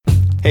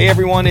Hey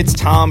everyone, it's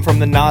Tom from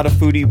the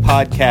Notafoodie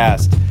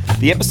podcast.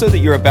 The episode that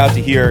you're about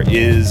to hear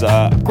is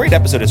a great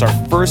episode. It's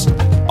our first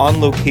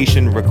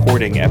on-location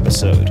recording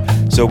episode.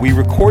 So we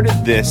recorded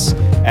this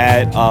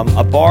at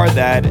a bar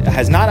that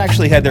has not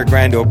actually had their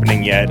grand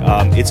opening yet.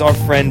 It's our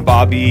friend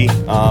Bobby.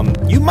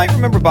 You might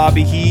remember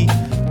Bobby. He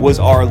was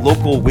our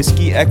local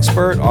whiskey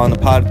expert on the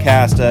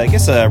podcast, I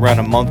guess around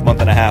a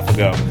month and a half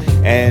ago.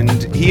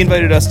 And he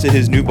invited us to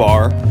his new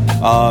bar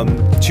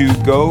to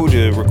go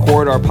to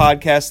record our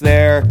podcast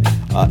there,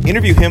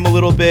 interview him a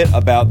little bit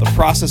about the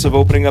process of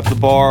opening up the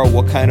bar,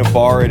 what kind of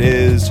bar it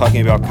is,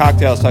 talking about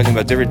cocktails, talking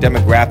about different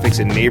demographics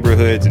and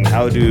neighborhoods and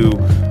how to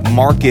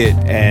market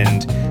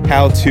and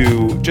how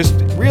to just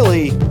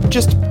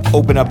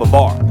open up a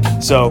bar.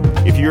 So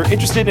if you're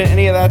interested in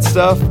any of that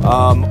stuff,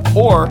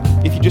 or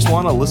if you just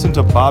want to listen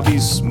to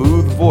Bobby's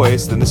smooth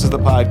voice, then this is the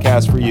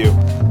podcast for you.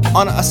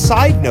 On a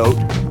side note,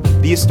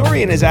 the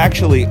Astorian is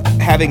actually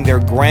having their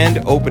grand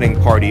opening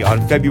party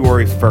on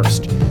February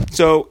 1st.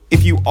 So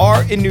if you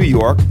are in New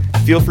York,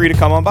 feel free to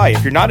come on by.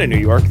 If you're not in New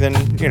York, then,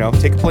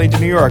 take a plane to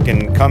New York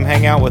and come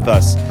hang out with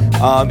us.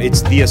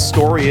 It's the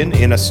Astorian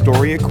in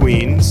Astoria,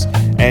 Queens.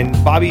 And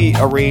Bobby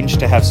arranged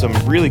to have some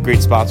really great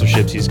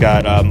sponsorships. He's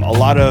got a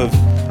lot of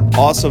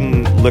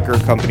awesome liquor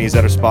companies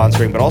that are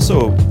sponsoring, but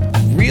also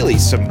really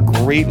some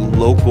great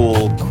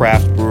local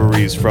craft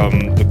breweries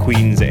from the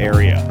Queens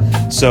area.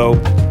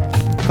 So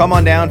come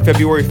on down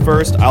February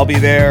 1st. I'll be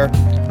there.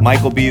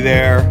 Mike will be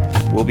there.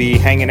 We'll be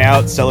hanging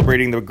out,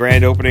 celebrating the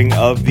grand opening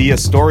of the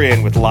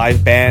Astorian with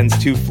live bands,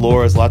 2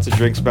 floors, lots of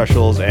drink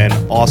specials, and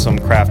awesome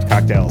craft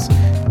cocktails.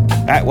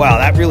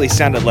 That really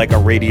sounded like a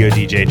radio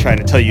DJ trying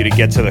to tell you to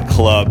get to the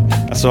club.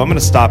 So I'm going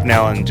to stop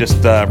now and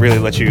just really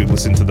let you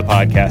listen to the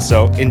podcast.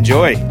 So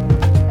enjoy.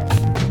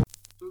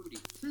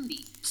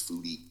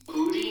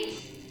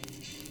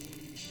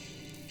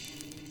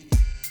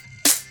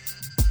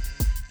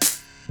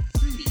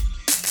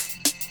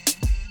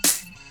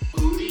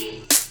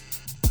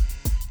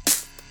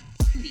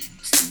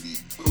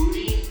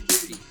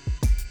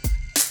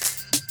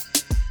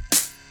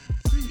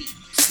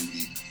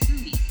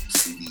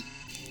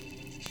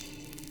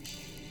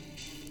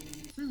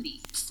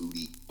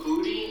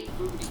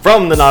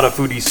 From the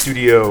Notafoodie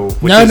studio.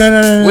 No. I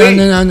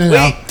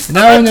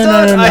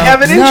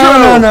have an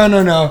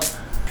intro. No.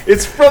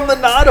 It's from the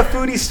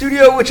Notafoodie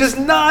studio, which is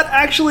not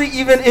actually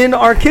even in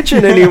our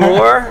kitchen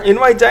anymore, in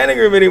my dining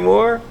room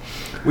anymore.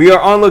 We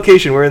are on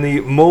location. We're in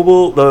the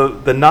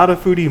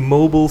Notafoodie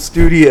mobile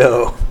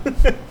studio.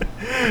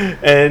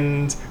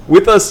 And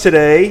with us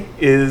today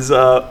is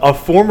a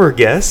former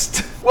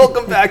guest.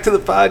 Welcome back to the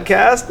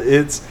podcast.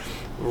 It's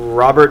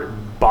Robert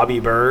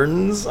Bobby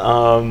Burns.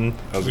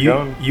 How's it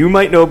going? You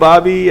might know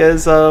Bobby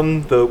as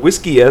the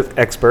whiskey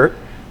expert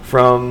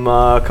from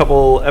a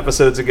couple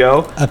episodes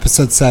ago.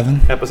 Episode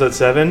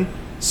 7.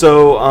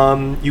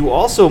 So you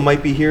also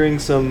might be hearing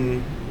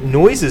some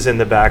noises in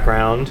the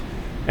background,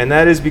 and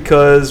that is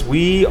because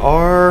we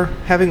are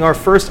having our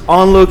first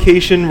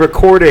on-location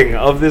recording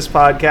of this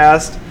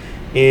podcast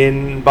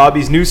in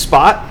Bobby's new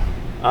spot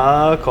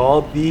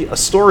called the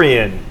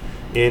Astorian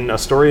in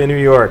Astoria,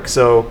 New York.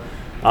 So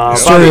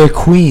Astoria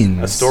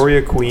Queens.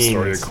 Astoria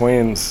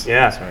Queens.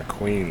 Yeah. Astoria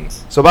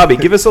Queens. So Bobby,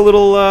 give us a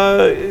little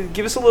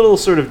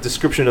sort of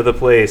description of the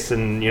place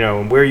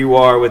and where you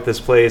are with this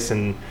place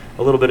and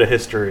a little bit of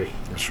history.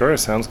 Sure,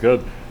 sounds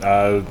good.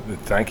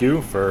 Thank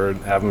you for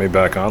having me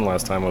back on.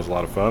 Last time was a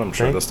lot of fun. I'm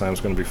sure this time's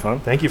going to be fun.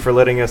 Thank you for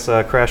letting us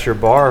crash your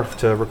bar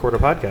to record a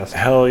podcast.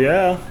 Hell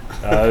yeah.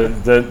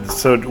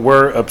 So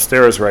we're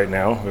upstairs right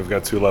now. We've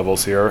got 2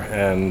 levels here,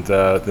 and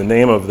the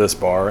name of this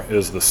bar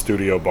is the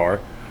Studio Bar.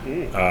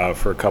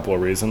 For a couple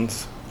of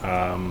reasons.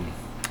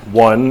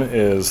 One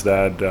is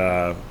that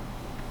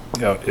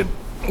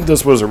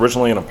this was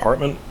originally an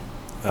apartment.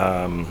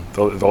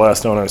 The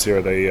last owners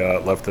here, they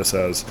left this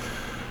as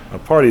a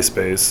party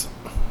space,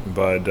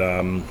 but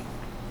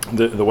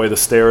the way the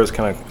stairs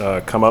kind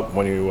of come up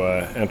when you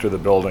enter the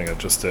building,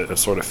 it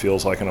sort of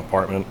feels like an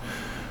apartment.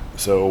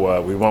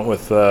 So we went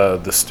with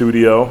the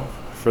studio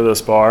for this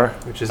bar,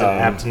 which is an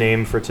apt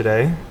name for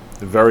today.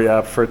 Very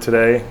apt for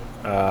today.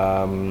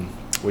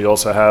 We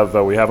also have,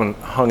 we haven't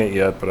hung it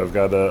yet, but I've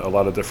got a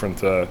lot of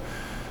different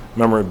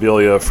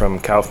memorabilia from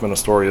Kaufman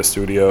Astoria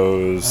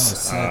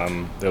Studios.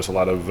 There's a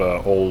lot of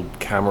old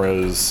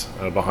cameras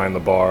behind the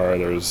bar.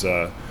 There's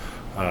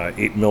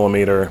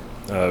 8mm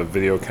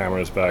video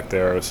cameras back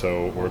there.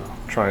 So we're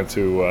trying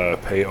to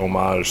pay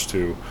homage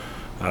to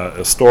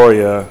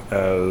Astoria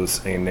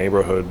as a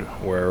neighborhood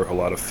where a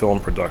lot of film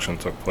production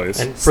took place.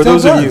 And for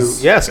those of you,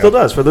 still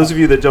does. For those of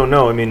you that don't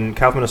know, I mean,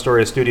 Kaufman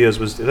Astoria Studios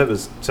was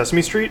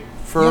Sesame Street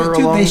for a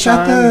long time. They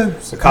shot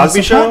the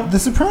Cosby Show, The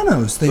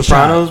Sopranos.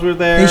 Sopranos were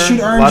there. They shoot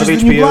a lot of Orange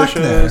Is the New HBO Black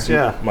shows.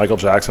 there. Yeah, Michael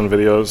Jackson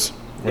videos.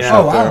 Yeah.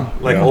 Oh wow.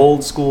 Like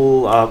old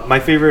school.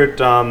 My favorite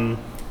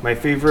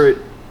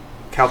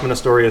Kaufman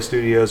Astoria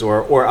Studios,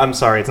 or I'm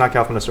sorry, it's not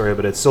Kaufman Astoria,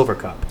 but it's Silver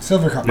Cup.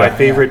 Silver Cup. My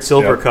favorite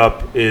Silver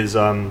Cup is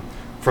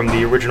from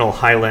the original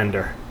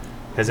Highlander.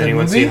 Has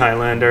anyone seen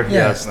Highlander?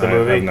 Yeah. Yes, the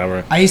movie. I've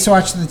never. I used to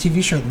watch the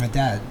TV show with my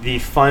dad. The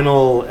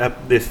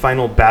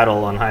final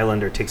battle on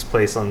Highlander takes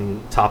place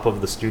on top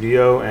of the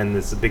studio, and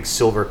there's a big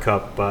Silver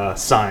Cup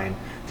sign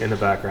in the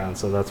background.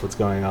 So that's what's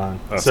going on.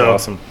 That's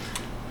awesome.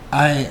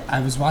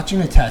 I was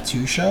watching a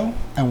tattoo show,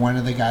 and one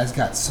of the guys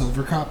got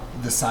Silver Cup,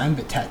 the sign,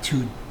 but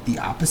tattooed the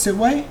opposite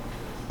way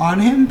on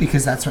him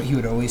because that's what he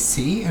would always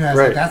see. And I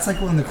was like, that's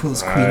like one of the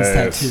coolest Queens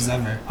tattoos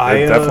ever.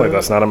 Definitely,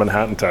 that's not a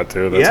Manhattan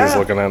tattoo. That's he's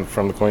looking at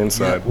from the Queens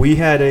side. We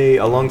had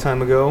a long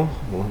time ago,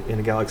 in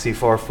a galaxy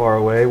far, far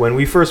away, when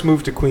we first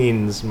moved to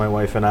Queens, my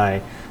wife and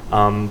I,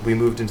 we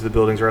moved into the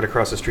buildings right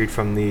across the street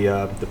from the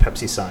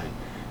Pepsi sign.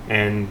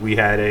 And we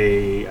had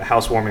a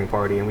housewarming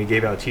party, and we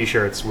gave out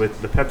T-shirts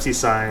with the Pepsi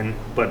sign,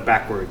 but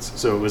backwards.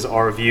 So it was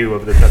our view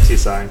of the Pepsi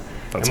sign.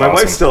 That's and my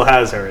awesome. wife still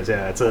has hers.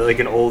 Yeah, it's like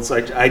an old.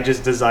 I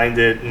just designed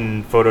it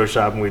in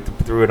Photoshop, and we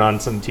threw it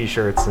on some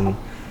T-shirts, and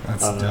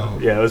that's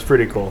dope. Yeah, it was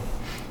pretty cool.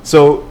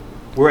 So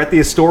we're at the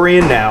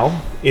Astorian now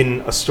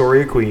in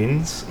Astoria,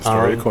 Queens.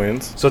 Astoria,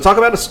 Queens. So talk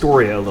about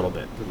Astoria a little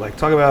bit. Like,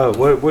 talk about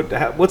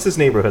what's this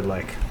neighborhood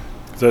like?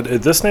 So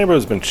this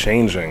neighborhood has been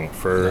changing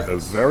for a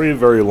very,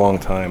 very long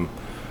time.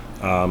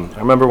 I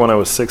remember when I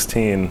was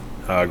 16,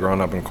 growing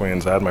up in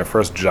Queens, I had my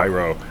first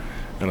gyro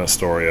in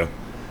Astoria.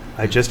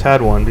 I just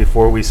had one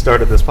before we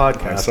started this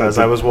podcast. As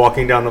I was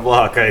walking down the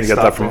block, I You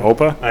got that from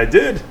Opa? I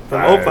did,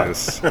 from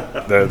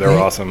Opa. They're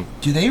awesome.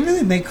 Do they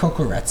really make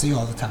cocorezzi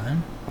all the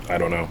time? I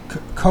don't know.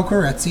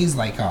 Cocorezzi is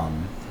like,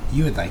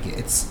 you would like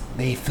it.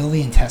 They fill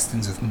the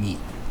intestines with meat.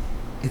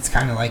 It's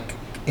kind of like...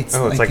 it's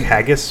like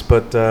haggis,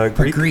 but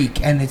Greek?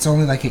 Greek, and it's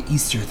only like an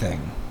Easter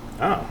thing.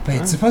 Oh, but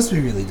it's supposed to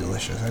be really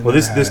delicious. Well,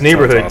 this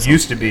neighborhood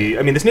used to be.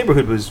 I mean, this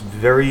neighborhood was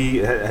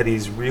had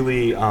these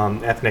really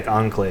ethnic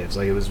enclaves.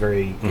 Like it was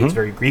it's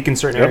very Greek in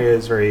certain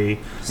areas, very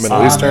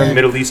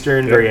Middle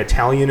Eastern, very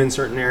Italian in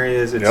certain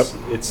areas. And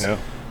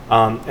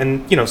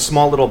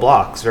small little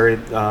blocks, very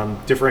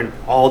different,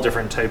 all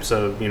different types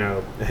of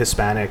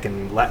Hispanic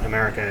and Latin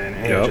America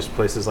and just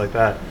places like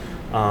that.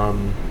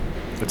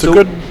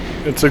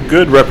 It's a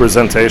good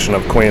representation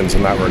of Queens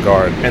in that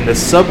regard. And the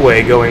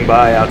subway going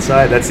by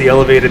outside, that's the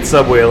elevated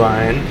subway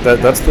line.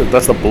 That's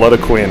the blood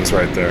of Queens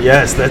right there.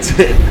 Yes, that's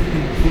it.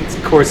 It's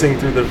coursing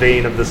through the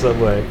vein of the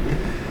subway.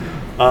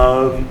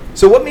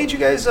 So what made you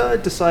guys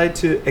decide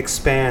to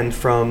expand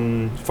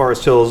from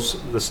Forest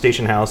Hills, the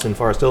station house in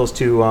Forest Hills,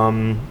 to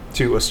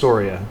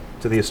Astoria,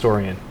 to the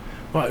Astorian?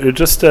 Well, it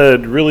just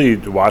really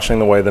watching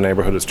the way the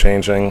neighborhood is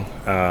changing.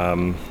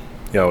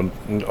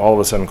 All of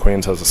a sudden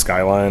Queens has a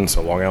skyline.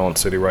 So Long Island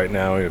City right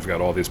now, you've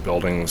got all these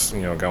buildings,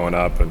 going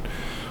up, and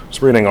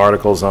just reading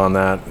articles on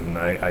that, and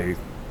it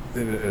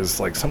is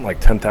like something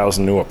like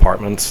 10,000 new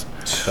apartments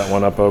that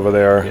went up over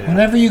there. Yeah.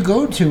 Whenever you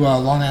go to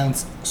Long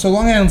Island, so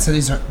Long Island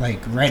City's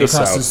like right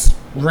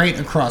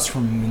across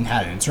from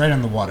Manhattan. It's right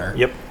on the water.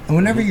 Yep. And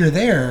whenever you're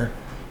there,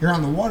 you're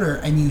on the water,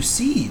 and you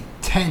see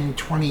 10,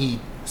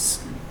 20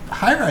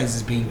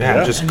 high-rises being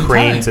built. Just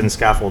cranes and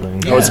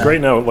scaffolding. Oh, it's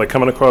great now. Like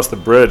coming across the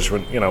bridge,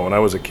 when I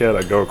was a kid,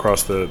 I'd go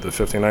across the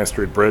 59th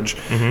Street Bridge,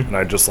 and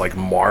I'd just like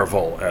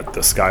marvel at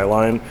the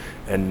skyline.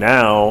 And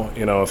now,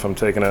 if I'm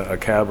taking a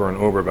cab or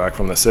an Uber back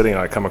from the city and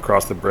I come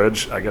across the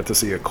bridge, I get to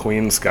see a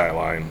Queens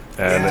skyline,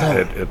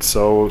 and it's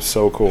so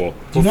cool.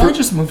 Do you know I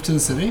just moved to the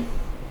city?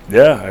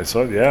 Yeah, I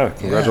saw. Yeah,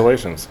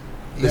 congratulations.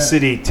 The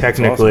city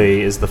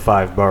technically is the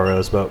 5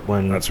 boroughs, but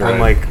when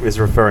Mike is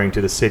referring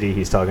to the city,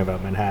 he's talking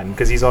about Manhattan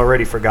because he's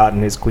already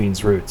forgotten his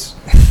Queens roots.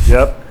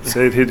 Yep.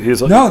 See,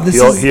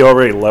 he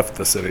already left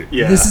the city.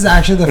 Yeah. This is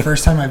actually the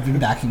first time I've been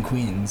back in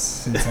Queens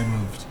since I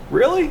moved.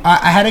 Really?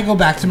 I had to go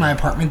back to my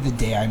apartment the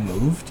day I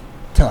moved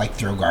to like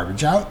throw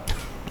garbage out.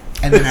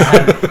 And then I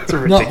had it's a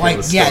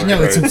ridiculous story.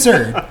 it's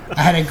absurd.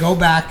 I had to go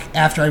back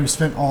after I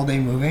spent all day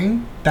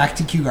moving back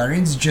to Kew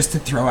Gardens just to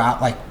throw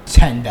out like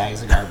 10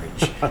 bags of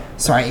garbage.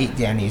 So I ate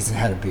Danny's and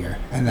had a beer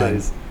and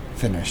then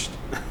finished.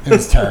 It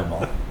was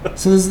terrible.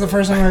 So this is the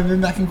first time I've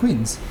been back in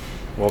Queens.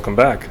 Welcome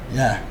back.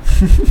 Yeah.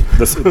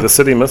 The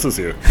city misses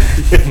you.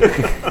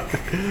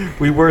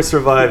 We were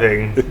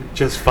surviving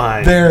just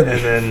fine.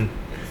 Barely. And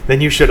then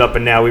you showed up,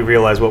 and now we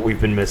realize what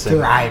we've been missing.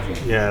 Thriving.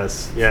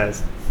 Yes.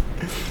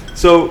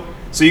 So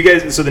you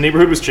guys, the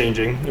neighborhood was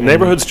changing. The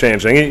neighborhood's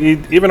changing.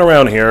 Even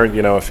around here,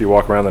 if you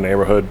walk around the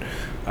neighborhood,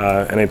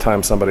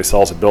 anytime somebody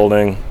sells a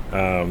building,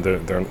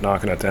 they're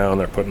knocking it down.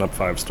 They're putting up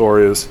 5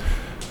 stories.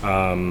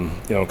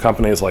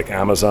 Companies like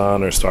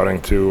Amazon are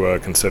starting to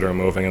consider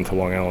moving into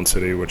Long Island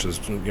City, which is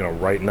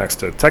right next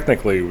to.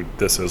 Technically,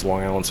 this is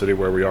Long Island City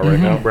where we are right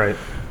now. Right.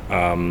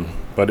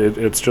 But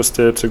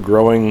it's a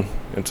growing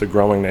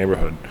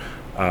neighborhood.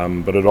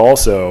 But it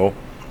also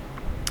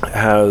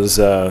has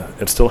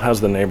it still has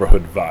the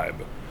neighborhood vibe,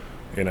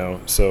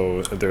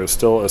 so there's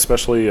still,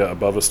 especially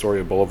above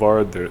Astoria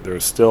Boulevard,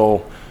 there's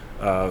still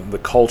the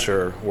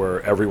culture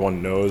where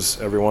everyone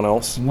knows everyone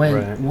else.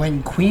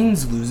 When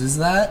Queens loses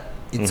that,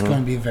 it's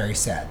going to be very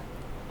sad,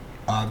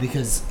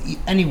 because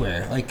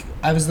anywhere, like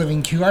I was living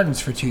in Kew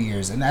Gardens for 2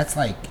 years, and that's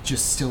like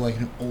just still like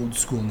an old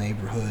school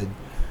neighborhood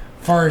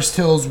Forest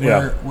Hills,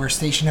 where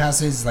Station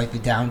House is, like the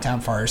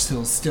downtown Forest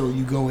Hills, still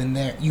you go in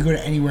there, you go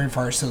to anywhere in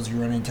Forest Hills,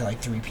 you run into like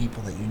 3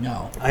 people that you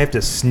know. I have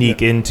to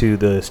sneak into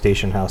the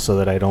Station House so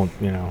that I don't,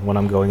 when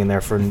I'm going in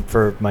there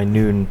for my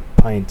noon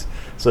pint,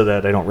 so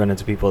that I don't run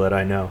into people that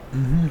I know.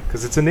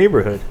 Because it's a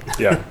neighborhood.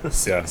 Yeah.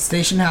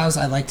 Station House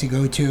I like to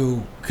go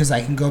to because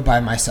I can go by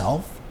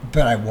myself,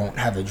 but I won't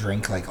have a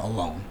drink like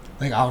alone.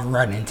 Like I'll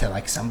run into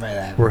like somebody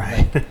that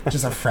like,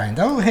 just a friend.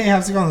 Oh, hey,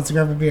 how's it going? Let's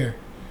grab a beer.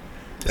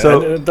 Yeah,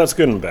 so that's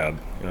good and bad.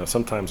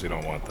 Sometimes you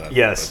don't want that.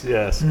 Yes.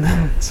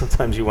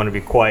 Sometimes you want to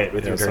be quiet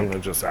with your drink.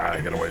 Something just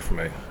get away from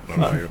me. I don't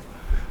know you.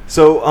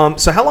 So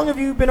how long have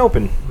you been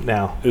open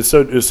now?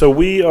 So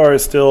we are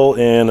still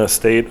in a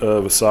state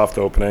of a soft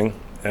opening,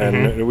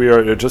 and we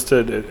are just to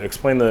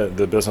explain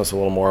the business a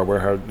little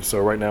more.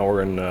 So right now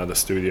we're in the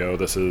studio.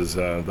 This is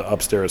the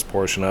upstairs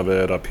portion of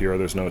it. Up here,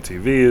 there's no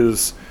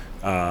TVs.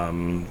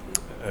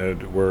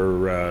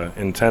 We're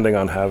intending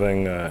on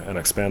having an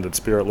expanded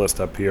spirit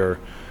list up here.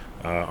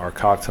 Our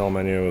cocktail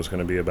menu is going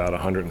to be about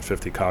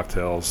 150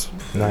 cocktails,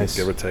 nice,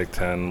 give or take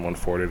 10,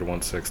 140 to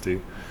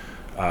 160.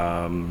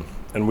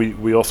 And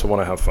we also want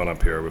to have fun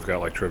up here. We've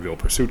got like Trivial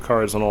Pursuit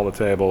cards on all the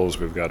tables.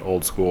 We've got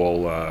old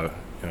school,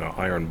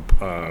 iron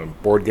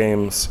board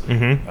games.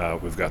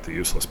 We've got the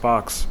useless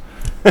box.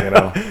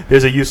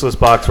 There's a useless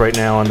box right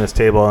now on this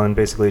table, and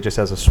basically it just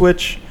has a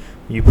switch.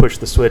 You push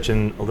the switch,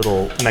 and a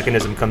little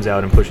mechanism comes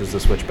out and pushes the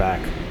switch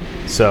back.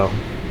 So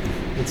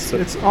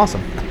it's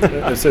awesome.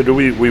 So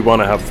we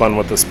want to have fun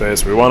with the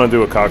space. We want to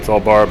do a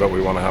cocktail bar, but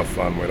we want to have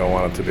fun. We don't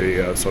want it to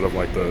be sort of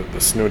like the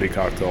snooty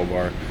cocktail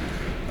bar.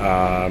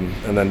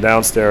 And then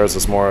downstairs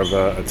is more of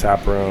a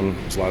tap room.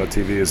 There's a lot of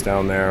TVs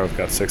down there. We've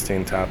got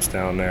 16 taps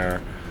down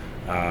there.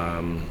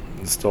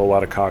 There's still a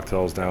lot of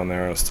cocktails down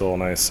there. There's still a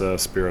nice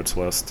spirits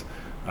list.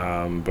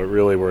 But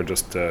really we're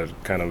just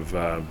kind of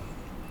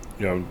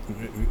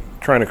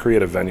trying to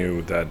create a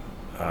venue that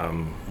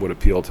would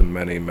appeal to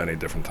many, many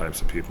different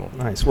types of people.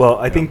 Nice. Well,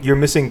 I think you're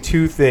missing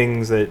 2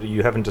 things that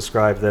you haven't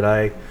described that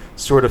I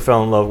sort of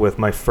fell in love with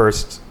my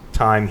first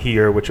time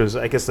here, which was,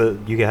 I guess,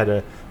 you had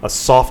a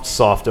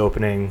soft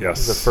opening.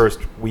 Yes. The first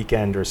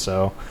weekend or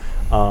so.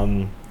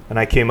 And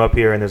I came up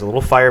here, and there's a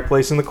little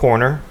fireplace in the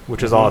corner,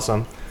 which is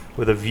awesome,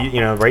 with a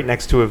view, right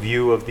next to a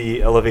view of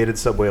the elevated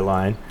subway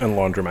line. And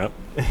laundromat.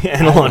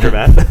 And a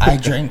laundromat. I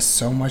drank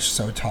so much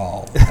So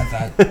Tall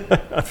at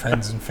that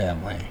Friends and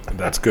Family.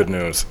 That's good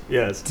news.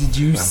 Yes. Did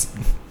you,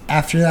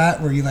 after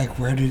that, were you like,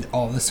 where did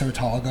all the So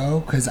Tall go?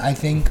 Because I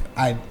think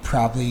I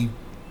probably,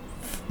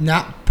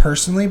 not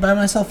personally by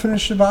myself,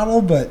 finished the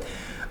bottle, but,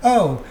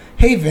 oh,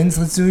 hey, Vince,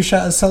 let's do a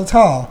shot of So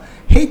Tall.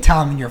 Hey,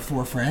 Tom and your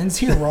 4 friends.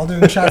 Here, we're all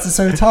doing shots of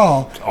So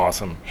Tall.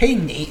 Awesome. Hey,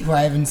 Nate, who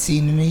I haven't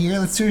seen in a year.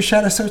 Let's do a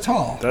shot of So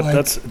Tall.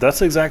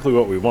 That's exactly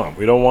what we want.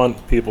 We don't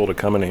want people to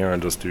come in here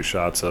and just do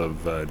shots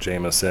of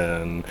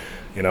Jameson.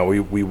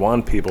 We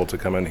want people to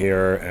come in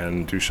here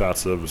and do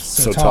shots of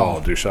So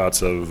Tall, do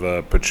shots of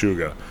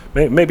Pachuga.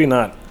 Maybe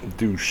not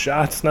do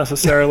shots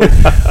necessarily,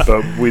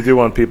 but we do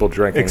want people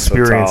drinking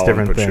Experience So Tall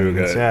different and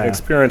Pachuga, things, yeah.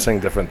 experiencing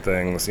different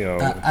things.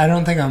 I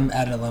don't think I'm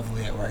at a level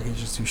yet where I can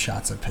just do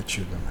shots of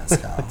Pachuga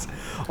mezcal.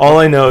 All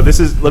I know, this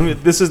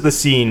is the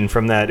scene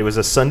from that. It was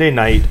a Sunday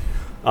night.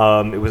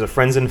 It was a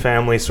friends and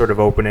family sort of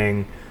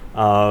opening.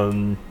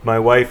 My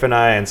wife and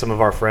I and some of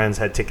our friends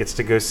had tickets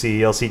to go see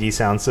LCD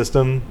Sound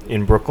System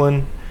in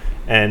Brooklyn,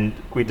 and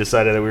we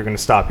decided that we were going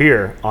to stop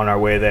here on our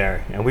way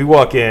there. And we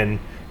walk in,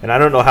 and I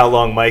don't know how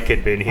long Mike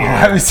had been here.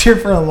 I was here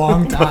for a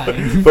long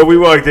time. But we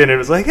walked in, and it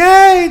was like,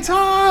 "Hey,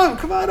 Tom,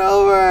 come on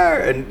over!"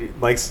 And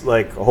Mike's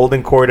like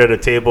holding court at a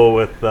table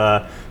with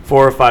 4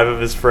 or 5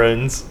 of his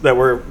friends that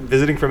were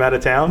visiting from out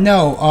of town.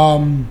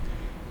 No,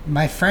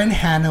 my friend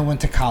Hannah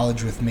went to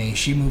college with me.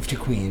 She moved to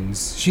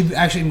Queens. She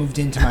actually moved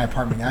into my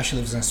apartment. Now she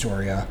lives in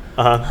Astoria.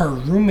 Her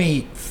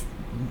roommate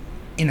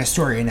in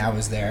Astoria now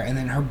was there, and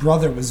then her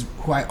brother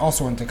who I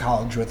also went to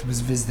college with,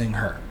 was visiting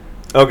her.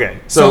 Okay,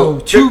 so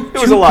it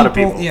was a lot of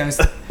people. Yeah, it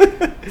was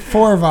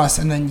 4 of us,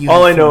 and then you.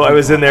 All I know, I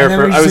was in there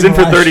I was in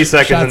for 30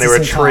 seconds, and there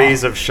were So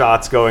trays Tall of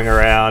shots going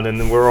around, and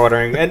then we're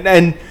ordering,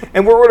 and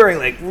we're ordering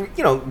like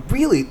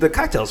really the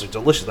cocktails are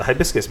delicious. The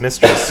Hibiscus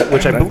Mistress,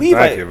 which I believe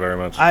thank you very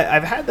much.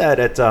 I've had that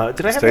at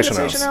did I have that at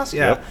Station House?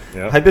 Yeah.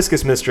 Yep.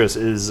 Hibiscus Mistress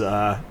is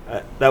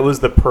that was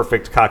the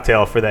perfect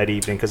cocktail for that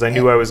evening because I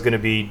knew I was going to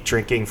be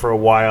drinking for a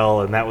while,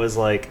 and that was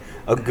like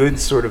a good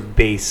sort of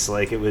base.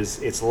 Like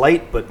it's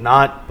light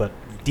but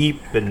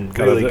deep and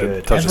really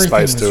good. Touch of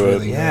spice to it.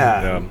 Really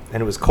Yeah,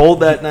 and it was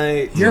cold that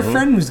night. Your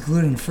friend was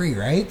gluten free,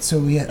 right? So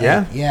we had,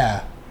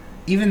 yeah.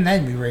 Even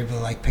then, we were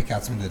able to pick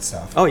out some good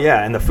stuff. Oh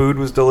yeah, and the food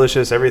was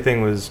delicious.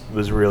 Everything was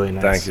really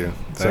nice.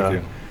 Thank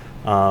you.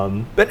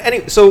 But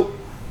anyway, so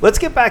let's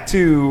get back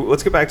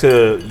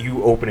to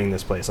you opening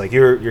this place. Like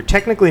you're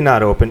technically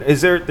not open.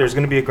 There's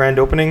going to be a grand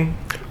opening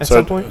at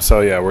some point?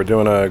 So yeah, we're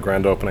doing a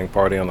grand opening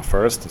party on the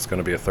 1st. It's going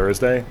to be a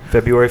Thursday.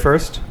 February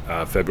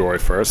 1st? February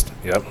 1st.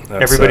 Yep.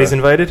 Everybody's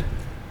invited?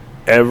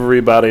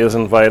 Everybody is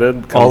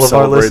invited. Come All of our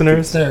celebrate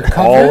listeners? There,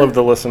 cover? All of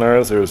the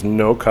listeners. There's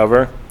no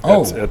cover.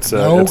 Oh,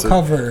 no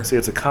cover. See,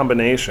 it's a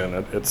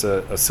combination. It's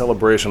a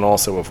celebration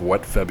also of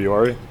wet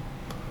February.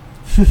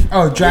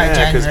 Oh, dry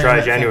January. because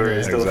dry January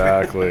is still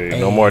Exactly.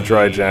 No more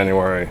dry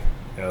January.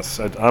 Yes,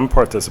 I'm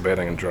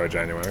participating in dry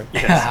January.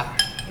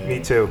 Me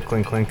too.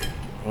 Clink, clink.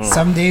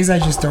 Some days I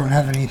just don't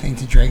have anything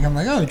to drink. I'm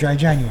like, oh, dry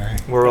January.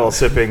 We're all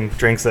sipping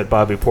drinks that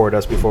Bobby poured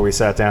us before we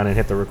sat down and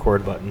hit the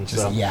record button.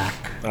 Just So. yak.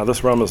 Now,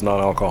 this rum is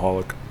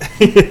non-alcoholic.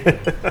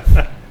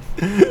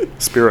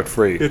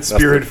 Spirit-free. It's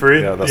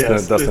spirit-free? Yeah, that's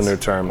Yes, the it's new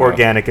term.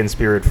 Organic and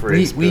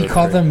spirit-free. We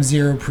call them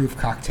zero proof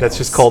cocktails. That's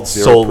just called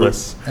Zero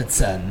soulless. At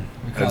Sen.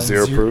 We call That's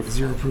them zero proof?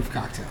 Zero proof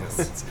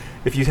cocktails.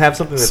 If you have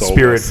something that's Soulless.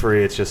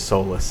 spirit-free, it's just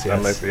soulless.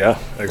 That Yes. yeah,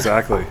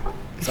 exactly.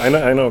 I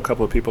know a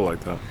couple of people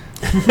like that.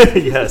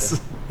 Yes,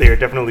 they are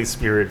definitely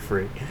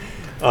spirit-free.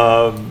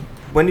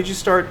 When did you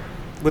start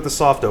with the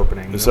soft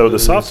opening? So the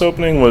soft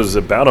opening was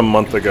about a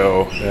month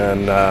ago,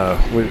 and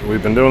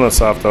we've been doing the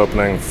soft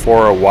opening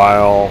for a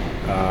while.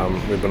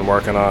 We've been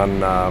working on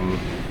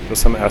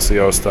just some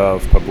SEO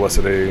stuff,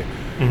 publicity,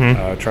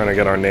 trying to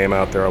get our name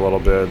out there a little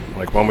bit.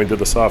 Like when we did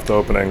the soft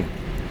opening,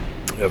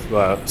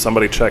 if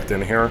somebody checked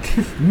in here,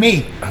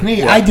 Me,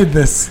 Yeah. I did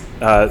this.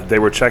 they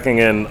were checking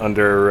in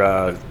under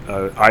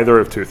either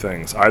of two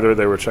things. Either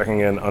they were checking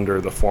in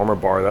under the former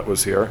bar that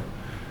was here,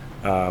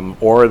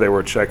 or they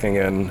were checking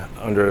in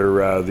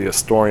under the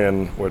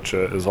Astorian, which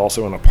is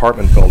also an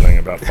apartment building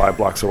about 5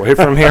 blocks away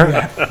from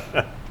here.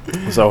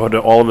 So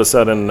all of a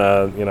sudden,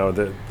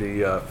 the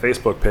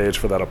Facebook page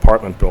for that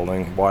apartment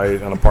building, why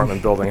an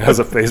apartment building has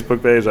a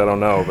Facebook page, I don't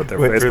know, but their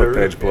Went through Facebook the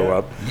page roof, blew yeah.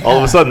 up. All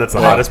of a sudden, that's the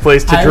hottest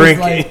place to I was drink.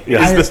 like-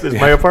 This is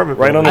my apartment.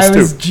 Right on building. the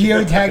I was stoop.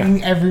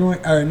 geotagging everyone,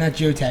 or not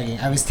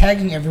geotagging. I was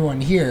tagging everyone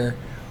here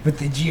with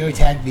the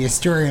geotag the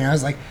Astorian. I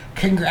was like,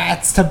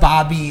 "Congrats to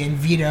Bobby and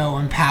Vito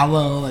and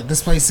Paolo! Like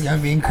this place is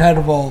gonna be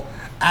incredible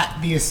at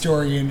the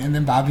Astorian." And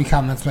then Bobby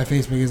comments on my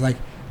Facebook. He's like,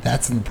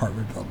 "That's an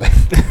apartment building."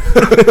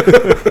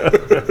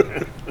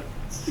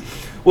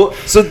 Well,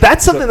 so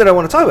that's something that I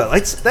want to talk about.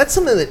 Like, that's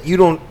something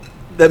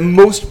that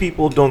most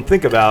people don't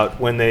think about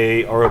when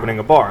they are opening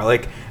a bar.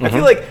 Like, I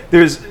feel like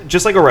there's,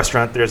 just like a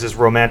restaurant, there's this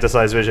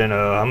romanticized vision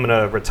of, I'm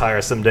going to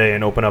retire someday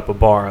and open up a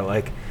bar.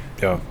 Like,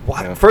 Yeah.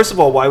 first of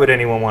all, why would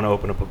anyone want to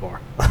open up a bar?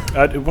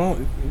 Well,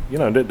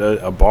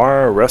 a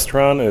bar, a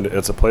restaurant,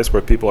 it's a place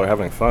where people are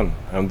having fun.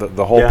 And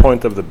the whole Yeah.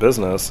 point of the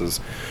business is,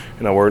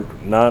 we're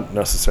not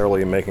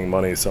necessarily making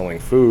money selling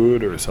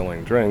food or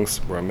selling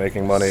drinks. We're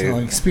making money. So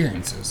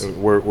experiences.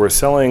 We're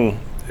selling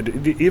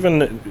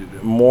even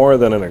more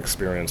than an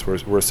experience.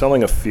 We're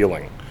selling a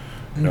feeling.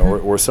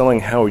 We're selling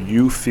how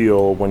you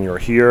feel when you're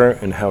here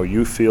and how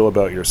you feel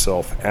about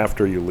yourself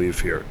after you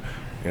leave here.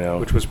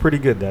 Which was pretty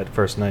good that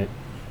first night.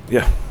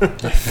 Yeah.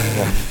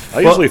 I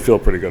usually feel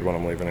pretty good when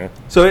I'm leaving here.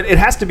 So it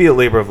has to be a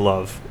labor of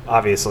love,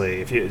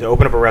 obviously. If you to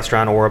open up a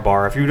restaurant or a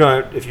bar, if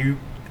you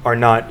are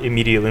not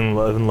immediately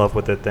in love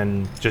with it,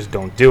 then just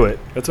don't do it.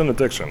 It's an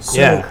addiction. So,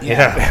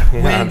 Yeah,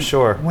 I'm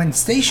sure. When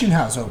Station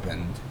House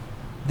opened,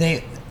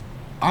 they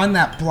on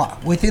that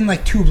block within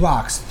like 2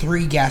 blocks,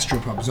 3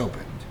 gastropubs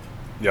opened.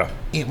 Yeah.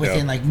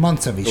 Within like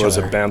months of each other. It was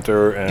a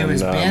Banter and It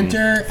was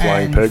Banter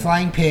Flying and Pig.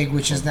 Flying Pig,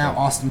 which is now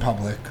Austin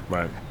Public.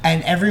 Right.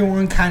 And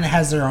everyone kind of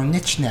has their own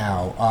niche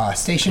now.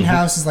 Station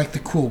House is like the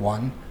cool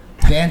one.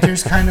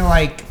 Banter's kind of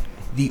like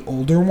the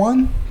older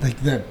one. Like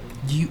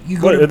you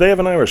go Well, to... they have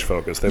an Irish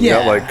focus. They've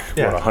Yeah.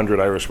 got 100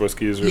 Irish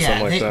whiskeys or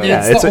something like that.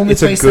 Yeah, it's the only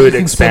it's a place good that you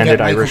can still expanded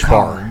get Michael Irish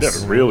bar. Collins.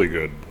 Yeah, really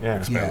good Yeah.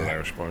 expanded Yeah.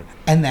 Irish bar.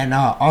 And then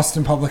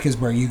Austin Public is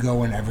where you go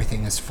when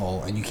everything is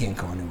full and you can't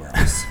go anywhere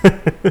else.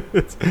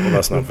 Well,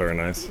 that's not very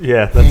nice.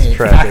 Yeah, that's Hey,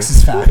 tragic. facts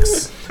is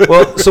facts.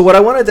 Well, so what I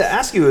wanted to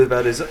ask you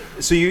about is,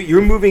 so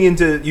you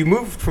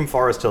moved from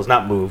Forest Hills,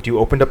 not moved, you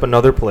opened up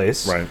another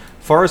place. Right.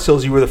 Forest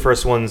Hills, you were the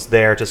first ones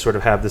there to sort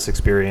of have this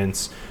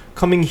experience.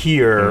 Coming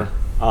here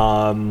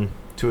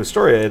to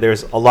Astoria,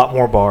 there's a lot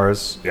more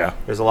bars. Yeah.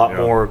 There's a lot Yeah.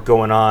 more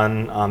going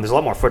on. There's a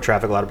lot more foot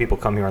traffic. A lot of people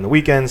come here on the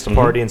weekends to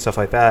party and stuff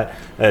like that.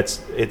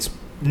 It's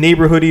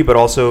neighborhoody, but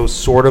also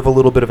sort of a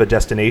little bit of a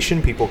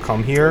destination. People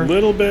come here. A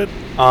little bit.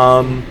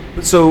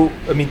 So,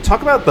 I mean,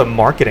 talk about the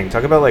marketing.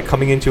 Talk about like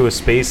coming into a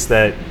space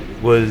that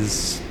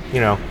was,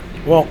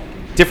 Well,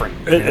 different.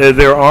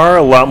 there are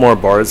a lot more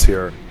bars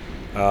here.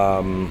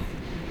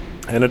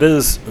 And it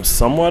is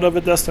somewhat of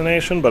a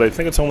destination, but I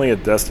think it's only a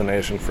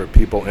destination for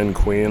people in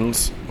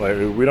Queens. Like,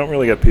 we don't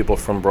really get people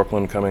from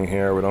Brooklyn coming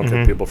here. We don't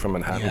get people from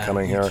Manhattan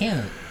coming you here.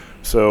 can't.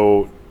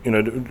 So,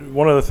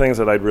 one of the things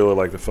that I'd really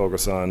like to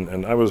focus on,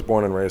 and I was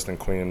born and raised in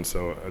Queens,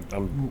 so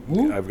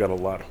I've got a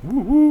lot. Woo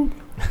woo.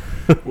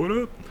 What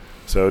up?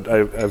 So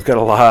I've got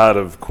a lot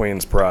of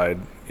Queens pride.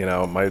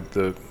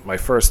 My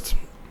first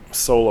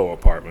solo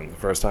apartment, the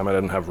first time I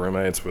didn't have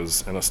roommates,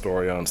 was in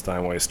Astoria on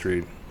Steinway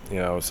Street.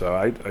 So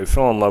I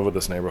fell in love with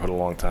this neighborhood a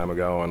long time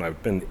ago, and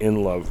I've been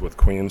in love with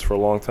Queens for a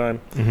long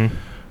time.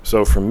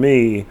 So for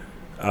me,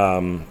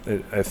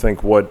 I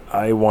think what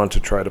I want to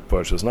try to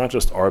push is not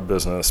just our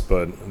business,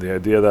 but the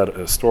idea that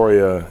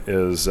Astoria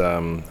is a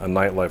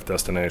nightlife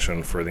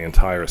destination for the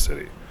entire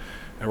city.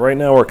 right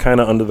now we're kind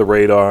of under the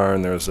radar,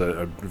 and there's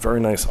a very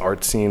nice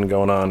art scene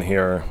going on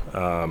here.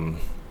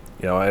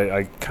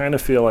 I kind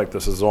of feel like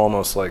this is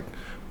almost like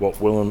what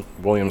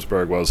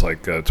Williamsburg was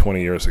like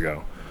 20 years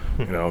ago.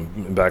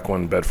 Back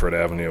when Bedford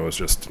Avenue was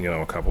just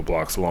a couple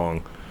blocks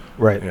long.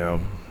 Right.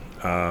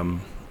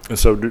 And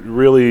so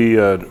really,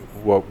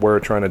 what we're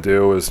trying to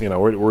do is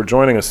we're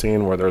joining a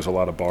scene where there's a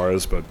lot of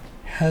bars, but.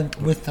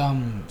 With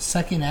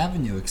Second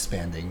Avenue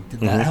expanding, did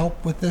that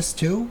help with this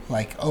too?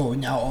 Like,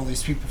 now all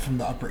these people from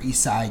the Upper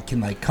East Side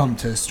can come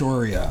to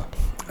Astoria.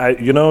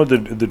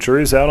 The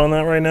jury's out on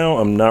that right now.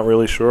 I'm not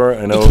really sure.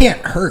 I know it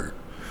can't hurt.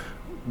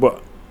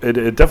 Well,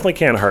 it definitely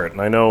can't hurt.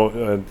 And I know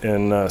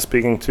in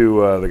speaking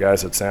to the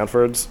guys at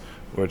Sanford's,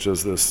 which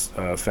is this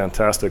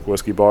fantastic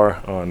whiskey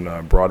bar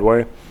on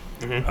Broadway,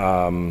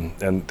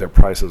 and their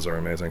prices are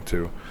amazing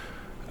too.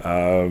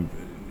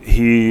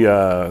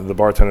 The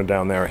bartender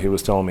down there, he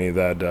was telling me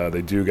that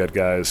they do get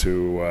guys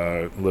who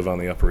live on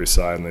the Upper East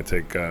Side, and they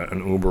take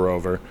an Uber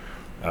over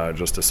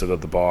just to sit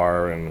at the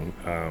bar and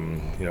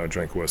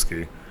drink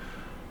whiskey.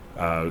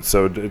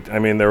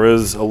 There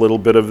is a little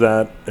bit of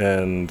that,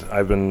 and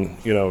I've been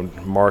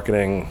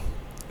marketing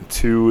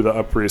to the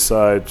Upper East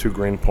Side, to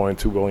Greenpoint,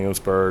 to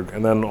Williamsburg,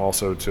 and then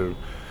also to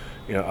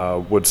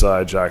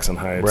Woodside, Jackson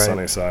Heights,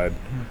 Sunnyside.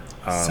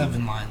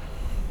 7 Line.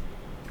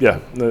 Yeah,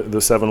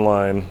 the 7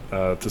 Line,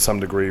 to some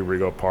degree,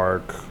 Rego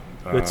Park.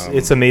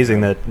 It's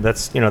amazing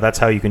that's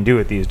how you can do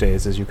it these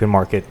days, is you can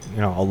market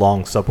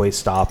along subway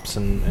stops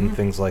and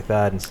things like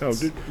that.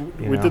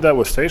 We did that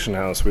with Station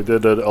House. We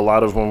did a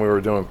lot of, when we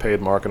were doing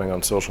paid marketing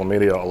on social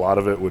media, a lot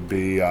of it would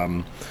be,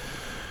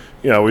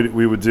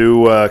 we would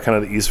do kind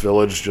of the East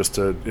Village just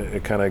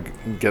to kind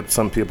of get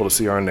some people to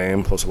see our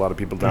name, plus a lot of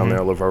people down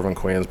there live over in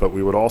Queens, but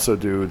we would also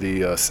do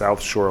the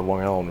South Shore of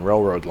Long Island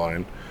Railroad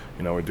line.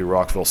 We do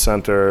Rockville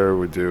Center,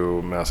 we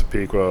do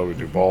Massapequa, we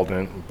do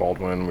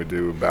Baldwin, we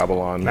do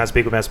Babylon.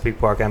 Massapequa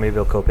Park,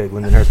 Amityville, Copeg,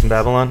 Lindenhurst, and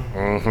Babylon.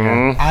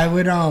 Mm-hmm.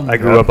 Yeah. I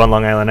grew up on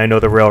Long Island. I know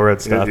the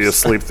railroad stuff. You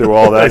sleep through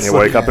all that, and you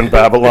wake up in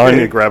Babylon,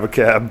 you grab a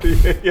cab.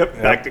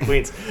 Back to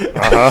Queens.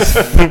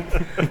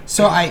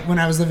 So when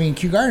I was living in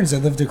Kew Gardens, I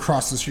lived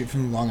across the street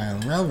from the Long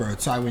Island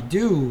Railroad. So I would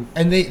do,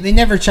 and they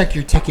never check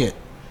your ticket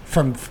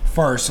from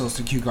Forest Hills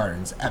to Kew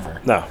Gardens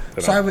ever. No.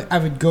 So I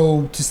would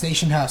go to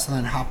Station House and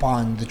then hop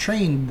on the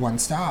train one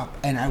stop,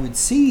 and I would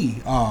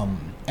see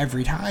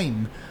every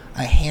time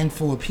a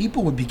handful of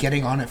people would be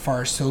getting on at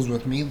Forest Hills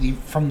with me, leave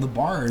from the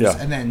bars,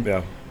 and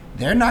then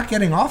they're not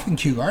getting off in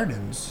Kew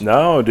Gardens.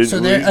 No, and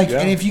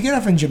if you get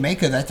off in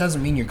Jamaica, that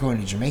doesn't mean you're going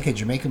to Jamaica.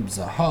 Jamaica is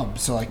a hub,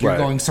 so you're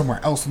going somewhere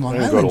else in Long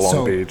Island. Go to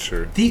Long Beach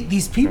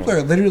these people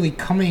are literally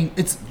coming.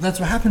 That's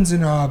what happens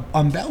in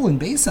on Bell and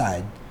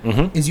Bayside.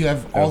 Is you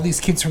have all these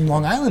kids from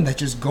Long Island that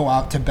just go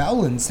out to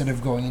Bell instead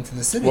of going into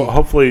the city. Well,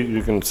 hopefully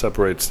you can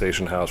separate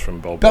Station House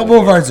from Bell. Bell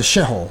Boulevard's a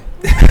shithole.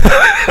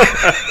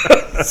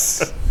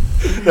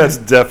 That's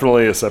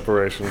definitely a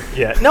separation.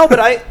 Yeah, no, but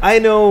I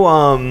know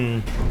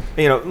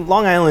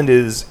Long Island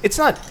it's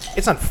not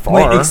far.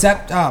 Wait,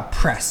 except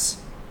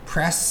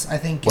Press, I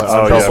think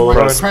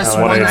it's Press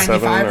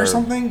 195 or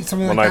something like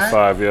that.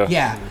 195, yeah.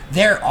 Yeah,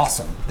 they're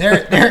awesome.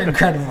 They're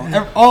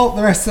incredible. All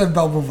the rest of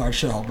Bell Boulevard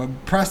shithole,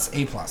 but Press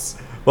A+.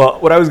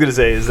 Well, what I was going to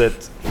say is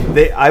that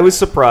I was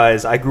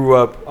surprised. I grew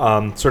up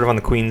sort of on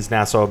the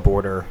Queens-Nassau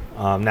border.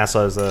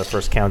 Nassau is the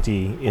first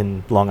county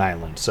in Long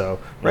Island, so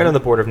right on the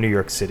border of New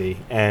York City.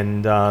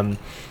 And, on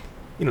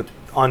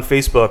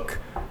Facebook,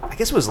 I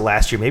guess it was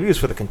last year, maybe it was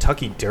for the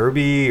Kentucky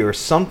Derby or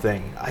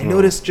something, I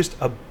noticed just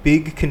a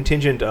big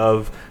contingent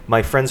of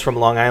my friends from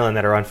Long Island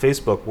that are on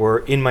Facebook were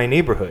in my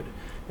neighborhood.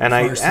 And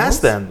I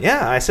asked them,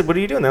 I said, what are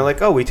you doing? They're like,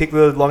 we take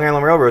the Long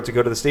Island Railroad to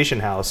go to the Station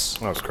House.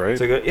 That's great.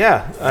 So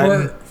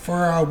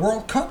for a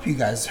World Cup, you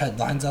guys had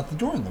lines out the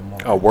door in the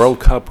morning. World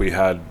Cup, we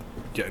had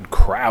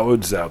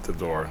crowds out the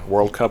door.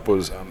 World Cup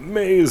was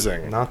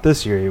amazing. Not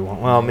this year, you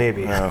won't. Well,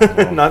 maybe. not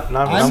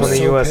when the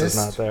U.S. is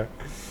not there.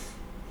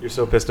 You're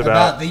so pissed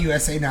about the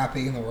USA not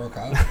being in the World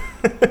Cup.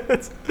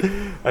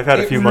 I've had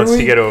a few months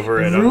to get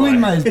over it. It ruined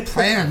my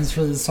plans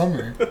for the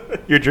summer.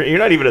 You're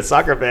not even a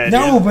soccer fan.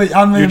 No, but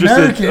I'm an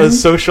American. You're just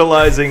a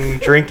socializing,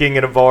 drinking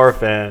in a bar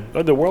fan.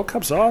 But the World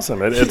Cup's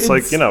awesome. It's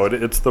like,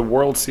 it's the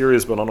World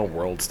Series, but on a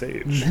world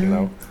stage,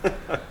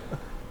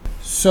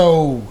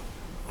 So,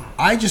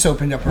 I just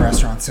opened up a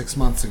restaurant 6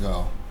 months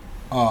ago.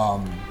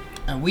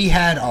 And we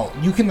had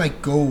you can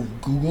go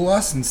Google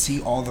us and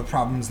see all the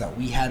problems that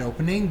we had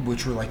opening,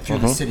 which were through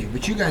the city,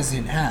 which you guys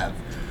didn't have.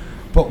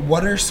 But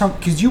what are some,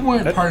 because you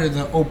weren't part of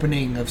the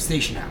opening of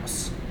Station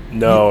House.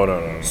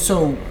 No.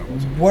 So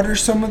what are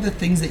some of the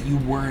things that you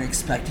weren't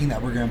expecting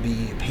that were going to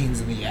be pains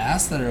in the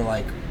ass that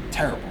are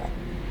terrible?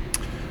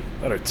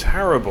 That are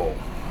terrible.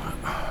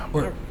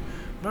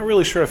 I'm not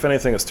really sure if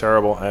anything is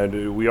terrible.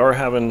 We are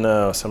having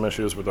some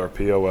issues with our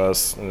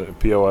POS.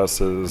 POS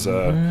is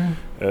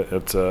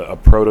it's a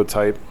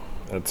prototype.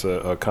 It's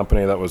a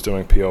company that was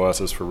doing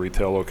POSs for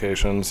retail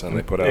locations, and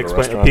they put out a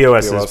restaurant.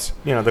 POS is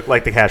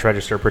like the cash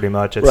register, pretty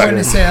much. It's point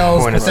of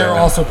sales, but they're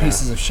also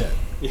pieces of shit.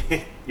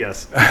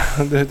 Yes.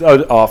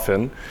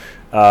 Often.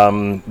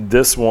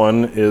 This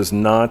one is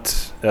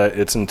not.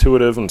 It's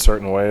intuitive in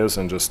certain ways,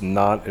 and just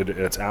not.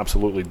 It's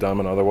absolutely dumb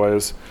in other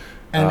ways.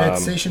 And at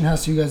Station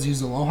House, you guys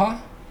use Aloha?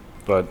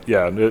 But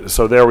yeah,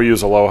 so there we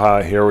use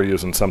Aloha. Here we're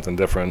using something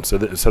different. So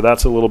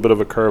that's a little bit of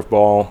a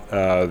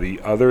curveball. The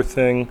other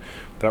thing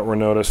that we're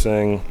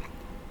noticing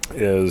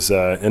is,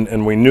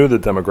 and we knew the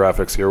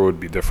demographics here would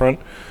be different,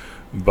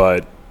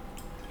 but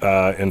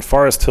in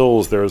Forest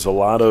Hills there's a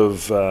lot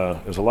of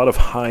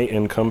high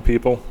income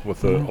people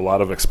with a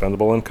lot of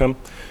expendable income,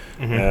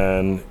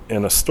 and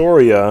in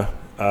Astoria,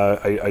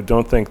 I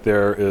don't think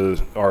there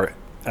are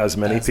as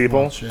many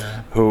people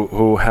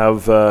who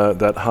have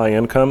that high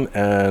income,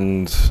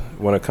 and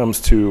when it comes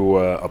to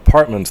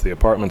apartments, the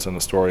apartments in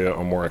Astoria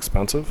are more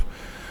expensive.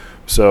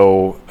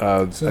 So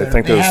I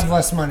think they have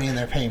less money and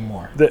they're paying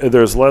more.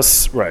 There's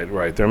less,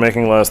 right. They're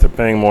making less, they're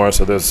paying more,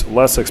 so there's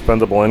less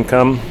expendable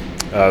income.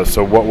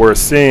 So what we're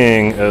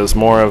seeing is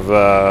more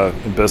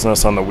of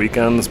business on the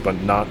weekends, but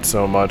not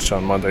so much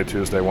on Monday,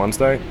 Tuesday,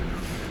 Wednesday.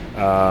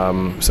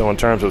 So in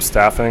terms of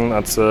staffing,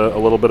 that's a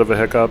little bit of a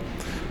hiccup.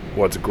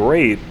 What's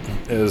great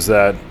is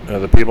that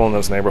the people in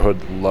this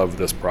neighborhood love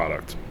this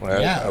product.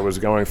 I was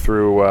going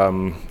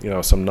through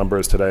some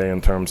numbers today in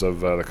terms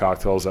of the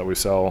cocktails that we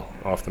sell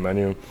off the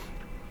menu.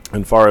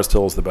 In Forest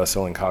Hills, the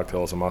best-selling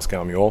cocktail is a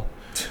Moscow Mule.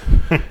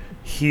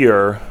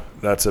 Here,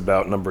 that's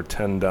about number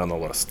 10 down the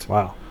list.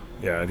 Wow.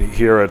 Yeah,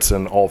 here it's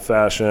an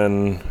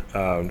old-fashioned,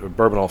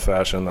 bourbon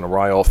old-fashioned, then a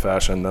rye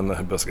old-fashioned, then the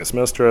Hibiscus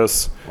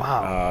Mistress.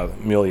 Wow.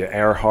 Amelia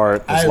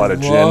Earhart. There's a lot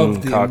of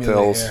gin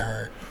cocktails.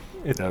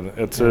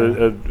 It's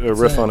a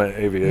riff on an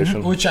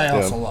aviation. Which I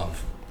also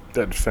love.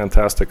 That's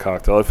fantastic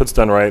cocktail. If it's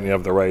done right and you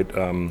have the right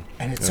and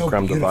it's so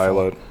creme de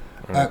violet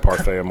or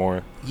parfait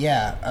amour.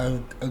 Yeah,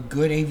 a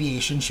good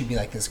aviation should be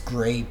like this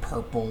gray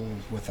purple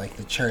with like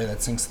the cherry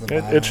that sinks to the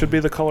bottom. It should be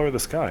the color of the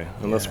sky,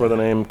 and that's where the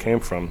name came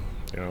from.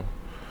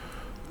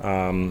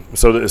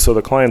 So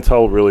the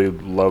clientele really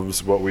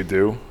loves what we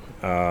do.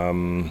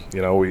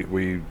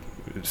 We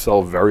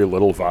sell very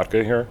little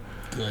vodka here.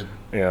 Good.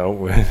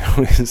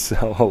 We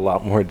sell a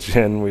lot more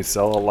gin. We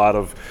sell a lot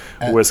of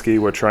whiskey.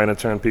 We're trying to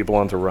turn people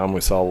onto rum.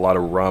 We sell a lot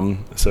of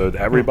rum. So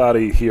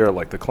everybody here,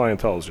 like the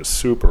clientele, is just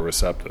super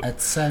receptive.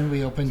 At Sen,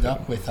 we opened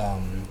up with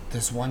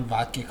this one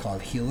vodka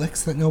called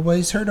Helix that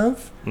nobody's heard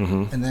of,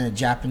 and then a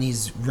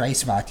Japanese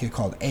rice vodka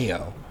called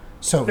Ao.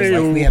 So it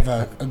was like we have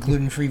a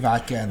gluten-free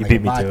vodka and like a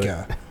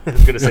vodka. I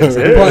was going to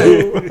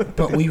say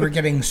but we were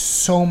getting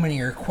so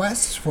many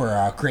requests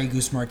for Grey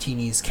Goose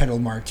martinis, kettle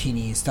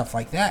martinis, stuff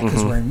like that,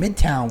 because we're in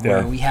Midtown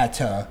where we had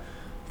to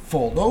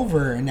fold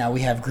over, and now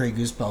we have Grey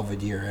Goose,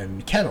 Belvedere,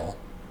 and kettle.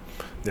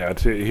 Yeah,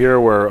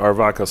 here where our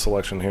vodka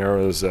selection here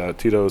is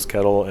Tito's,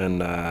 Kettle,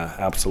 and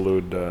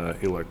Absolute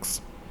Helix.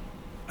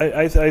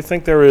 I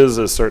think there is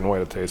a certain way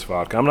to taste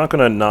vodka. I'm not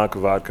going to knock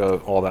vodka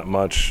all that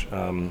much,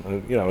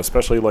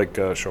 especially like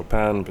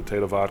Chopin,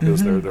 potato vodkas.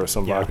 There are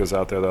some vodkas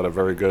out there that are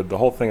very good. The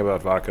whole thing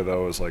about vodka,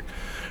 though, is like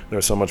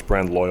there's so much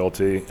brand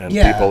loyalty, and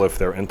people, if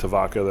they're into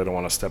vodka, they don't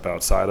want to step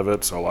outside of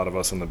it. So a lot of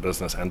us in the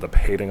business end up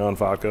hating on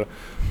vodka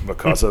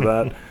because of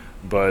that.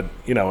 But,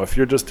 if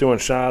you're just doing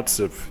shots,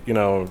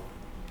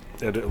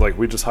 like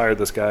we just hired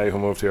this guy who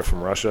moved here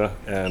from Russia,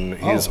 and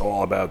he's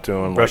all about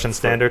doing Russian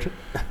standard.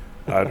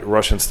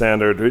 Russian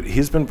standard.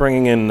 He's been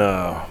bringing in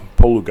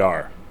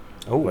Polugar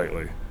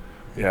lately.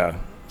 Yeah.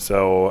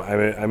 So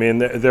I mean,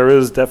 there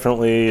is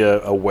definitely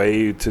a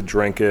way to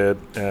drink it,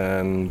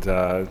 and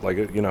a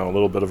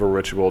little bit of a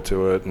ritual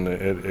to it, and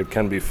it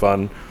can be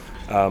fun.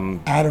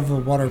 Out of a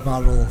water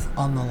bottle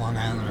on the Long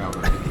Island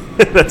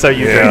Railroad. That's how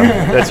you drink.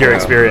 That's your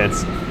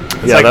experience.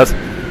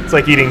 It's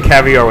like eating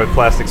caviar with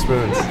plastic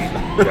spoons.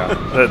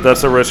 Yeah,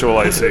 that's a ritual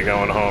I see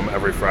going home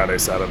every Friday,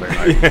 Saturday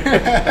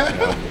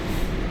night.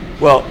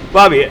 Well,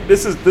 Bobby,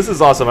 this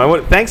is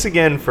awesome. Thanks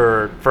again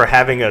for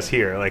having us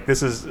here. We're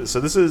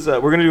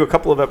going to do a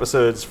couple of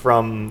episodes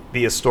from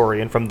the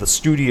Astorian, from the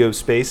studio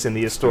space in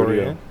the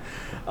Astorian.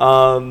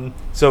 And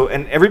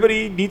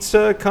everybody needs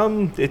to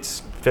come.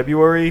 It's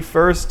February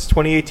 1st,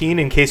 2018,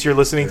 in case you're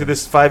listening to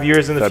this 5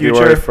 years in the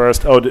February future.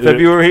 1st.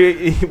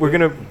 February. We're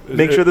going to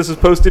make sure this is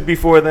posted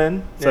before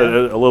then.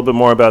 So a little bit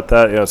more about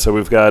that. Yeah, so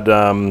we've got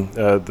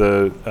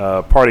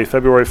the party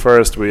February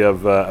 1st. We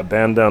have a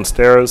band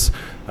downstairs.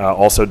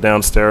 Also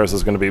downstairs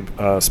is going to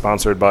be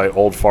sponsored by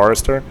Old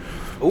Forester.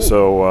 Ooh.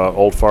 So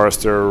Old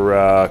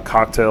Forester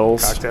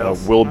cocktails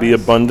will be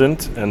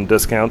abundant and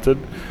discounted.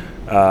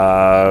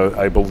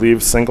 I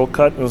believe Single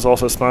Cut is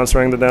also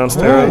sponsoring the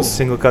downstairs.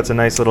 Single Cut's a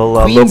nice little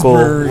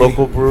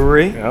local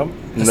brewery. Yep.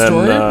 And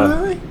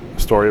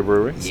Astoria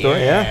Brewery.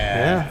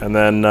 Yeah. And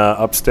then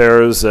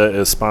upstairs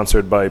is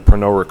sponsored by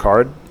Pernod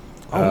Ricard.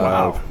 Oh,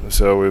 wow.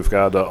 So we've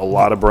got a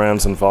lot of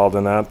brands involved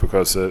in that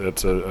because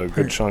it's a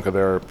good chunk of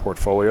their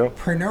portfolio.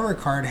 Pernod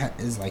Ricard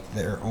is like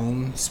their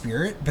own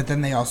spirit, but then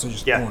they also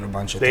just own a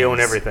bunch of things. They own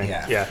everything.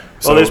 Yeah.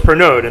 Well, there's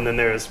Pernod, and then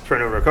there's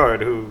Pernod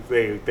Ricard, who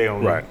they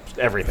own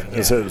everything.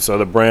 Yeah. So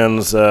the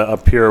brands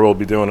up here will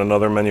be doing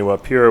another menu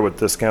up here with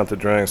discounted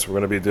drinks. We're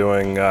going to be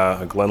doing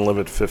a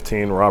Glenlivet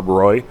 15 Rob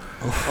Roy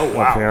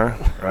up here,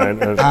 right?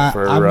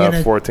 For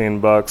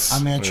 $14.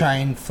 I'm going to try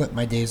and flip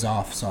my days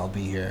off, so I'll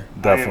be here.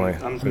 Definitely.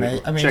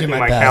 I'm checking do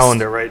my best.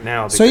 calendar right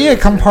now. So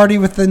come party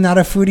with the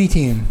Notafoodie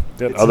team.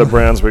 Other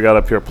brands we got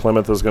up here.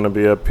 Plymouth is going to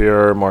be up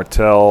here.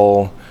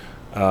 Martell,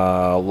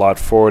 Lot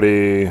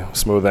 40,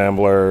 Smooth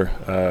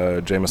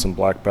Ambler, Jameson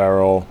Black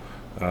Barrel.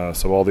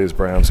 So all these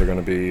brands are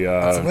going to be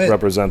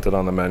represented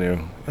on the menu.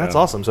 That's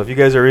awesome. So if you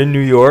guys are in New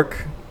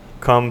York,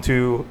 come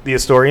to the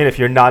Astorian. If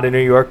you're not in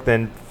New York,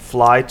 then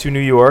fly to New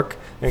York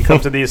and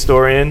come to the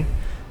Astorian.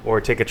 Or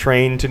take a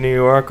train to New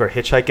York, or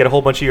hitchhike, get a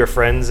whole bunch of your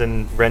friends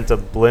and rent a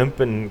blimp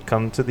and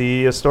come to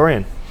the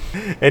Astorian.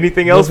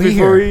 Anything else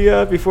before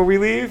we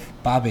leave?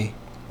 Bobby.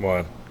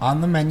 What?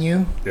 On the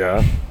menu.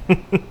 Yeah.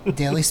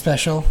 Daily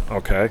special.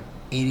 Okay.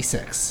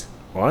 86.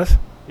 What?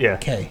 Yeah.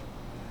 Okay.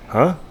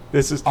 Huh?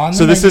 This is on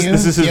the menu,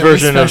 this is his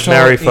version of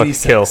marry, fuck,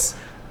 86. kill.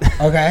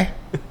 Okay.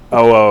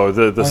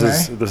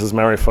 This is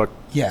marry, fuck,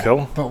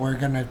 kill. But we're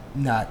gonna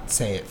not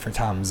say it for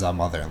Tom's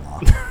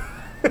mother-in-law.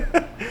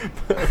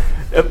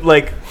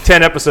 Like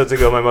 10 episodes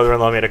ago, my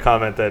mother-in-law made a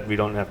comment that we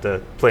don't have to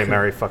play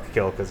marry, fuck,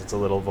 kill because it's a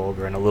little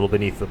vulgar and a little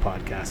beneath the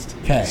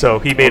podcast. Okay. So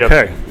he made up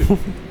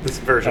this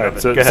version of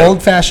it. So go ahead.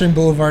 Old-fashioned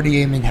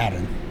Boulevardier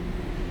Manhattan.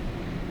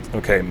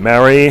 Okay,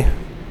 marry,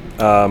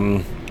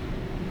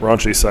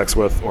 raunchy sex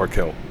with, or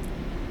kill.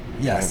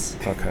 Yes.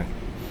 Okay.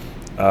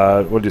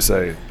 What did you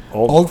say?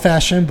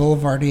 Old-fashioned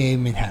Boulevardier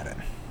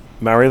Manhattan.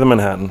 Marry the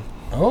Manhattan.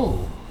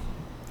 Oh.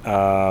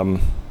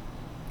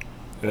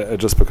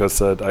 Just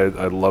because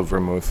I love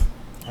vermouth.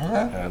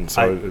 Okay. And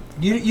so I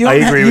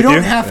agree with you.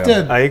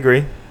 I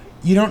agree.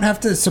 You don't have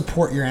to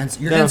support your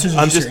answer. Your answers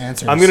are just your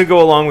answers. I'm going to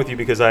go along with you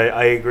because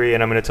I agree,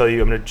 and I'm going to tell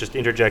you, I'm going to just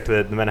interject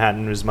that the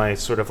Manhattan was my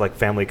sort of like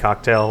family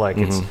cocktail. Like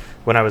it's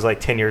when I was like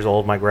 10 years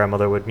old, my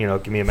grandmother would,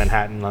 give me a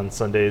Manhattan on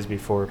Sundays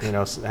before,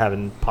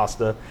 having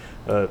pasta.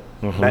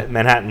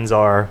 Manhattans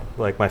are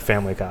like my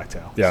family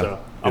cocktail. Yeah. So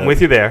I'm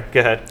with you there. Go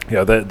ahead.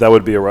 Yeah, that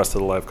would be a rest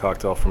of the life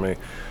cocktail for me.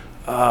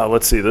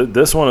 Let's see.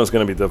 This one is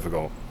going to be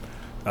difficult.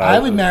 I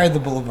would marry the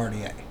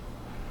Boulevardier.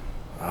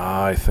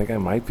 I think I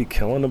might be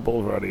killing the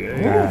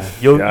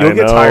Boulevardier. You'll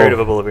get tired of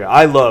a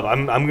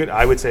Boulevardier.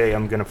 I would say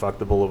I'm gonna fuck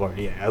the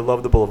Boulevardier. I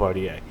love the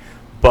Boulevardier,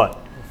 but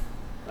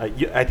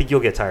I think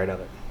you'll get tired of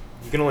it.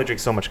 You can only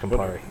drink so much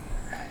Campari.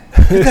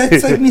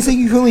 That's like me saying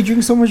you can only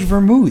drink so much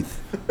vermouth.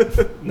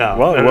 No.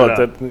 No.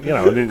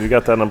 You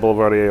got that on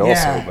Boulevardier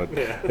also.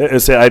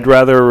 But I'd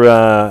rather.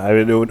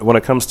 When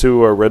it comes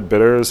to red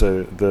bitters,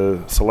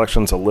 the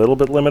selection's a little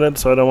bit limited,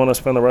 so I don't want to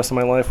spend the rest of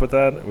my life with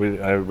that.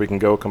 We can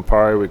go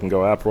Campari, we can go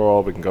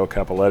Aperol, we can go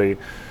Cappelletti.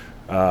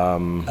 I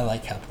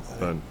like Cappelletti.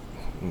 But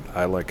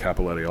I like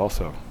Cappelletti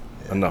also,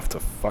 enough to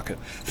fuck it.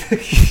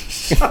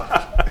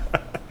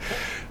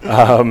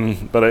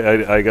 But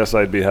I guess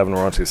I'd be having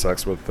raunchy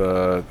sex with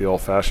the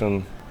old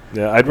fashioned.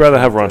 Yeah, I'd rather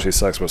have raunchy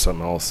sex with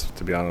something else,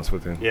 to be honest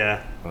with you.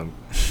 Yeah.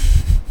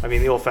 I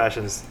mean, the old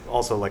fashioned's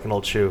also like an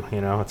old shoe.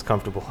 It's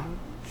comfortable.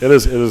 It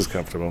is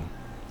comfortable.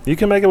 You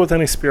can make it with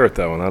any spirit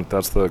though, and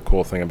that's the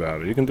cool thing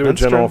about it. You can do a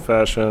gin old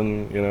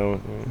fashioned.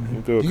 You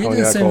do a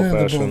cognac old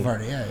fashioned.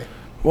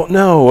 Well,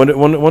 no.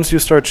 Once you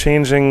start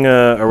changing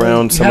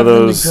around some of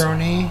those.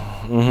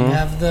 You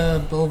have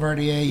the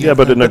Boulevardier.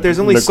 But there's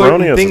only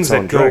certain things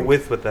that go drink.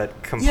 with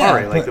that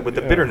Campari, with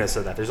the bitterness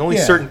of that. There's only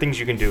certain things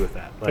you can do with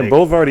that. And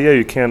Boulevardier,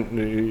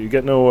 you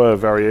get no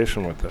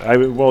variation with it.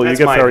 You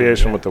get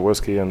variation with the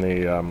whiskey and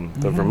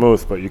the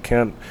vermouth, but you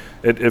can't.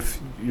 If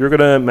you're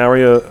gonna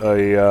marry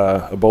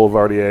a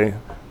Boulevardier,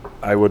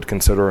 I would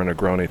consider a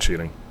Negroni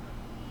cheating.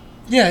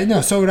 Yeah,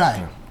 no, so would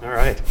I. All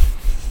right.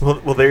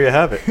 Well, there you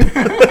have it.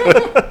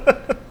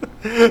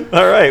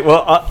 All right.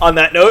 Well, on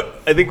that note,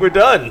 I think we're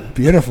done.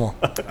 Beautiful.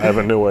 I have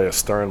a new way of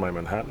stirring my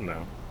Manhattan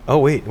now. Oh,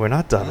 wait. We're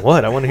not done.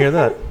 What? I want to hear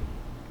that.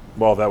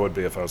 Well, that would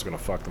be if I was going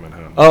to fuck the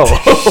Manhattan. Oh.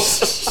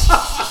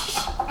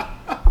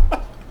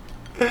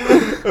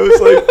 It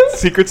was like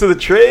secrets of the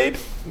trade?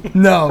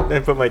 No. I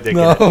put my dick in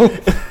it.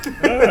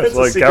 It's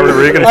like Gary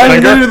Regan I'm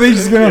finger. literally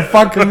just going to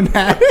fuck a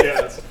Manhattan.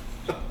 Yes.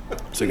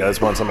 So you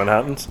guys want some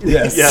Manhattans?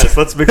 Yes.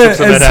 Let's mix up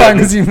some Manhattans. As long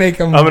as you make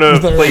them. I'm going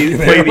to play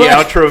the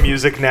outro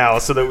music now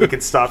so that we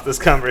can stop this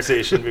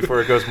conversation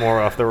before it goes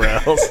more off the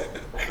rails.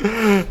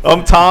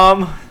 I'm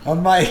Tom.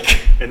 I'm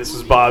Mike. And this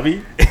is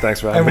Bobby.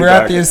 Thanks for having me And we're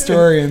at the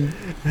Astorian.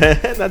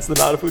 And that's the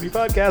Notafoodie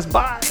Podcast.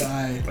 Bye.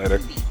 Bye.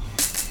 Later.